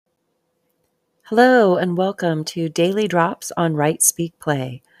Hello and welcome to Daily Drops on Write Speak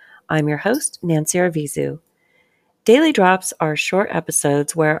Play. I'm your host, Nancy Arvizu. Daily Drops are short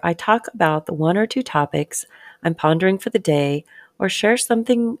episodes where I talk about the one or two topics I'm pondering for the day or share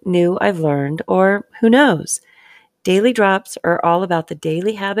something new I've learned, or who knows. Daily Drops are all about the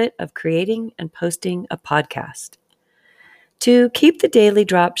daily habit of creating and posting a podcast. To keep the daily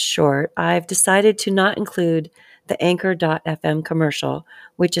drops short, I've decided to not include the Anchor.fm commercial,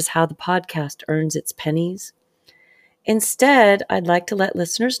 which is how the podcast earns its pennies. Instead, I'd like to let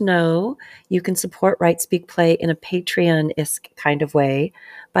listeners know you can support Write Speak Play in a Patreon-esque kind of way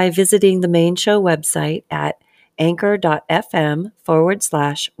by visiting the main show website at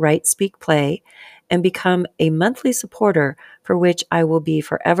anchor.fm/Write Speak Play and become a monthly supporter, for which I will be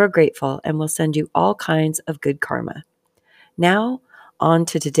forever grateful and will send you all kinds of good karma. Now, on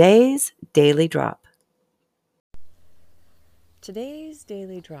to today's Daily Drop. Today's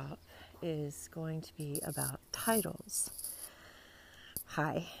Daily Drop is going to be about titles.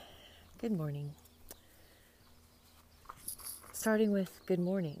 Hi, good morning. Starting with good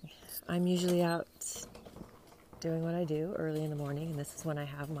morning. I'm usually out doing what I do early in the morning, and this is when I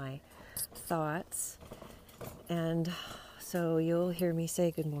have my thoughts. And so you'll hear me say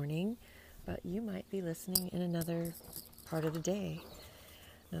good morning, but you might be listening in another part of the day,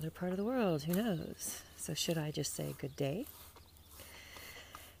 another part of the world, who knows? So should I just say good day?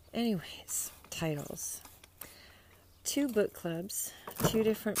 Anyways, titles. Two book clubs, same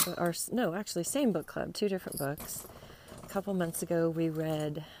book club, two different books. A couple months ago, we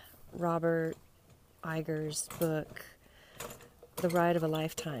read Robert Iger's book, The Ride of a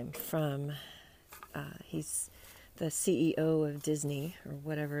Lifetime, from, he's the CEO of Disney, or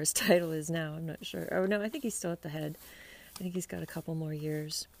whatever his title is now, I'm not sure. Oh, no, I think he's still at the head. I think he's got a couple more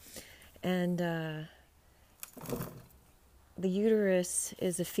years. And The Uterus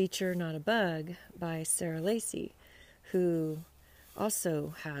is a Feature, Not a Bug, by Sarah Lacy, who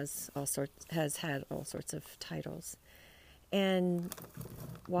also has had all sorts of titles. And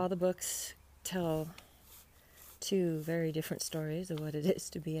while the books tell two very different stories of what it is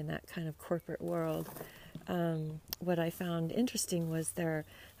to be in that kind of corporate world, what I found interesting was their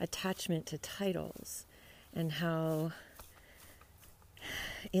attachment to titles, and how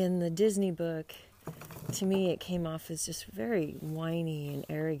in the Disney book, to me, it came off as just very whiny and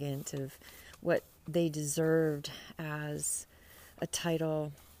arrogant of what they deserved as a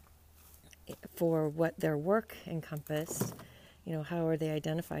title for what their work encompassed. You know, how are they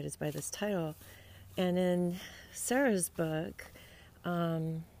identified as by this title? And in Sarah's book,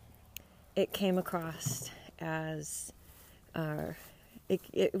 it came across as,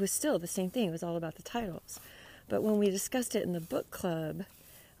 it was still the same thing. It was all about the titles. But when we discussed it in the book club,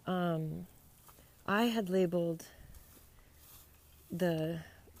 I had labeled the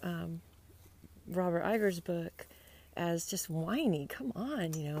Robert Iger's book as just whiny. Come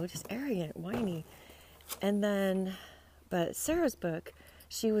on, just arrogant, whiny. And then, but Sarah's book,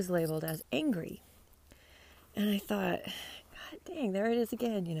 she was labeled as angry. And I thought, God dang, there it is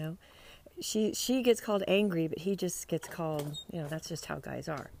again, She gets called angry, but he just gets called, that's just how guys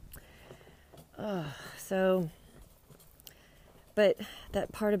are. But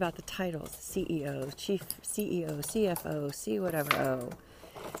that part about the titles, CEO, Chief CEO, CFO, C whatever O.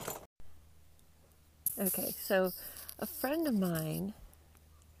 Okay, so a friend of mine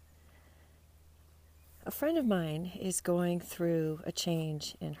is going through a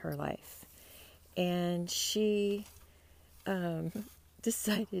change in her life. And she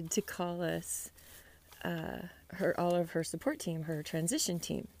decided to call us, all of her support team, her transition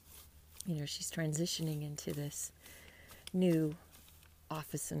team. She's transitioning into this new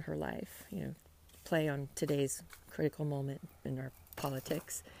office in her life, play on today's critical moment in our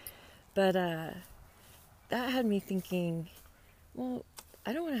politics. But that had me thinking, well,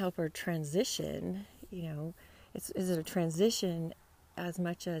 I don't want to help her transition, is it a transition as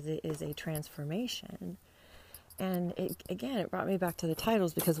much as it is a transformation? And it brought me back to the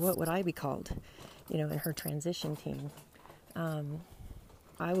titles, because what would I be called, in her transition team?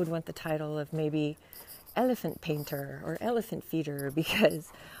 I would want the title of maybe elephant painter or elephant feeder,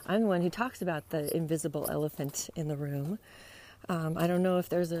 because I'm the one who talks about the invisible elephant in the room. I don't know if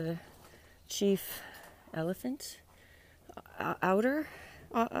there's a chief elephant outer,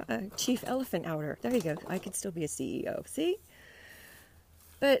 chief elephant outer. There you go. I could still be a CEO. See?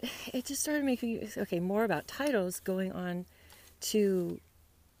 But it just started making me, more about titles, going on to,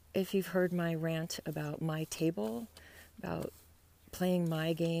 if you've heard my rant about my table, about playing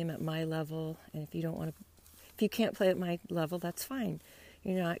my game at my level, and if you can't play at my level, that's fine.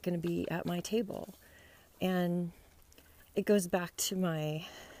 You're not going to be at my table. And it goes back to my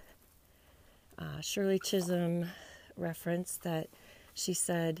Shirley Chisholm referenced that she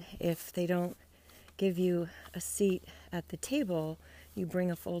said, if they don't give you a seat at the table, you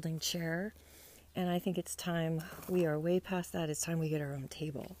bring a folding chair. And I think it's time, we are way past that, it's time we get our own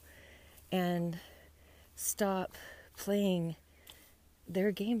table. And stop playing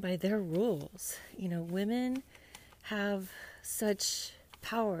their game by their rules. Women have such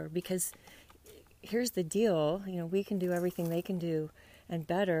power because here's the deal, we can do everything they can do and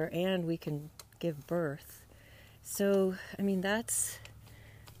better, and we can give birth. So,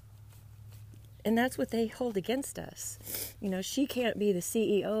 that's what they hold against us. She can't be the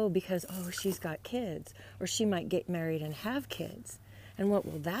CEO because, she's got kids, or she might get married and have kids. And what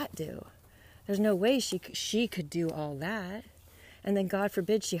will that do? There's no way she could do all that. And then God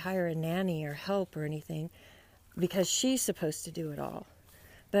forbid she hire a nanny or help or anything because she's supposed to do it all.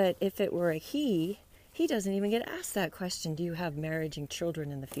 But if it were a he doesn't even get asked that question, do you have marriage and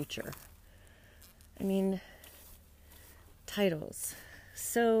children in the future? Titles.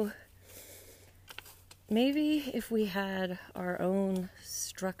 So maybe if we had our own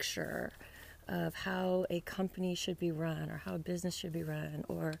structure of how a company should be run or how a business should be run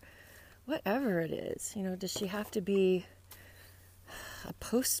or whatever it is, does she have to be a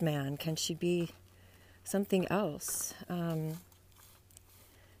postman? Can she be something else?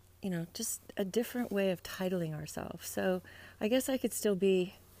 Just a different way of titling ourselves. So I guess I could still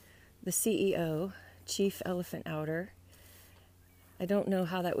be the CEO, Chief Elephant Outer. I don't know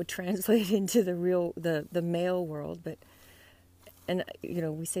how that would translate into the male world, but,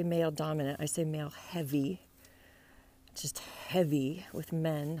 we say male dominant, I say male heavy, just heavy with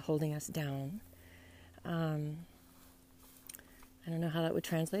men holding us down. I don't know how that would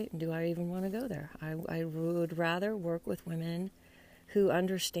translate, and do I even want to go there? I would rather work with women who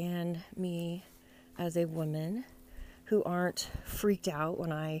understand me as a woman, who aren't freaked out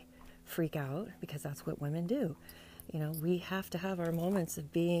when I freak out, because that's what women do. We have to have our moments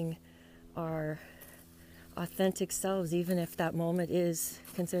of being our authentic selves, even if that moment is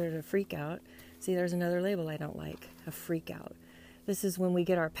considered a freak out. See, there's another label I don't like, a freak out. This is when we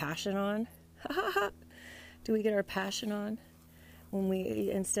get our passion on. Do we get our passion on? When we,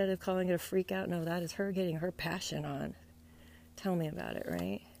 instead of calling it a freak out, no, that is her getting her passion on. Tell me about it,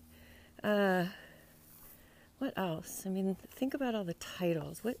 right? What else? Think about all the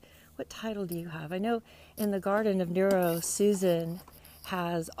titles. What title do you have? I know in the Garden of Neuro, Susan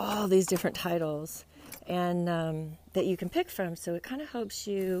has all these different titles and that you can pick from. So it kind of helps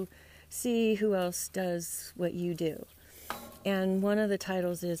you see who else does what you do. And one of the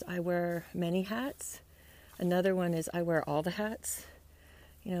titles is I wear many hats. Another one is I wear all the hats.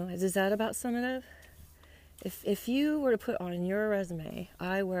 Is that about sum it up? If you were to put on your resume,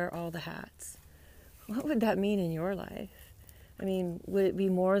 I wear all the hats, what would that mean in your life? Would it be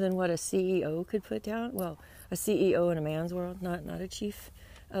more than what a CEO could put down? Well, a CEO in a man's world, not a chief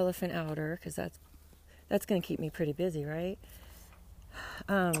elephant outer, because that's going to keep me pretty busy, right?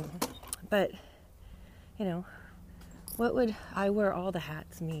 But, what would I wear all the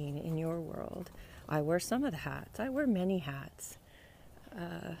hats mean in your world? I wear some of the hats. I wear many hats.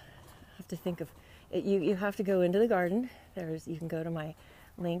 I have to think of it. You have to go into the garden. You can go to my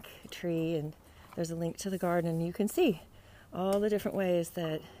link tree, and there's a link to the garden, and you can see all the different ways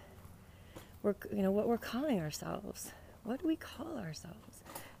that what we're calling ourselves. What do we call ourselves?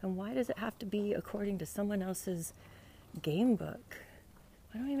 And why does it have to be according to someone else's game book?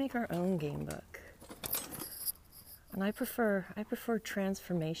 Why don't we make our own game book? And I prefer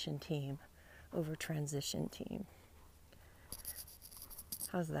transformation team over transition team.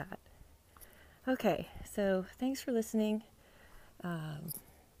 How's that? Okay, so thanks for listening.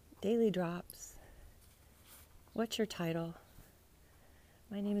 Daily Drops. What's your title?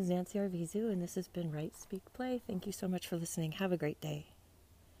 My name is Nancy Arvizu, and this has been Write, Speak, Play. Thank you so much for listening. Have a great day.